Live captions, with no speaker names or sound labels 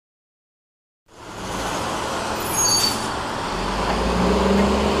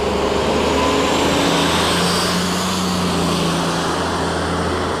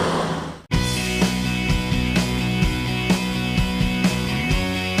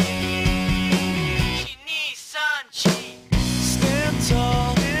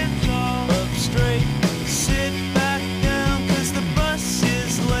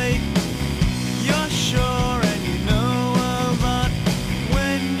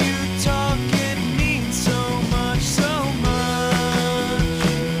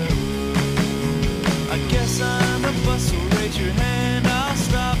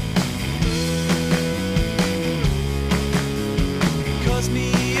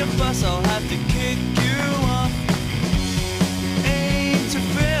a bus, I'll have to kick you off. Aim to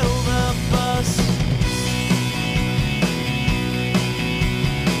fill the bus.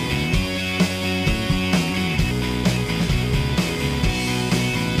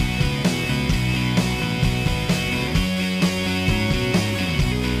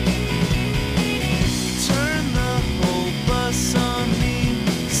 Turn the whole bus on me.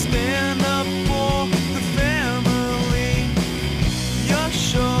 Stand up for the family. You're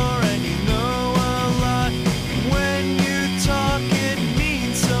sure and you know a lot. When you talk it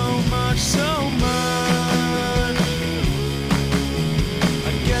means so much, so much.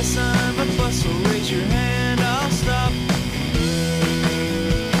 I guess I'm a bus, so raise your hand, I'll stop.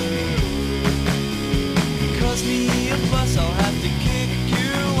 Cause me a bus, I'll have to kick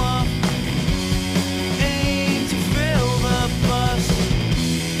you off. Aim to fill the bus.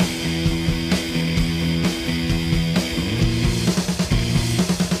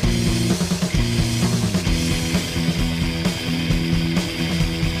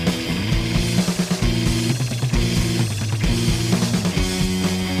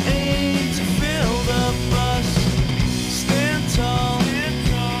 Aim to fill the bus. Stand tall,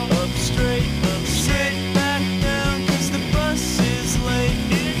 up straight, sit back down, cause the bus is late.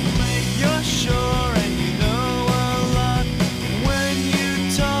 You're sure and you know a lot. When you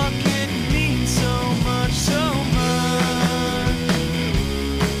talk it means so much, so much.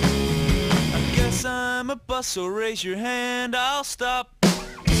 I guess I'm a bus, so raise your hand, I'll stop.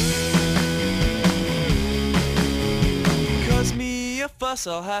 Cause me a fuss,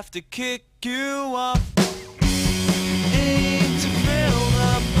 I'll have to kick you off.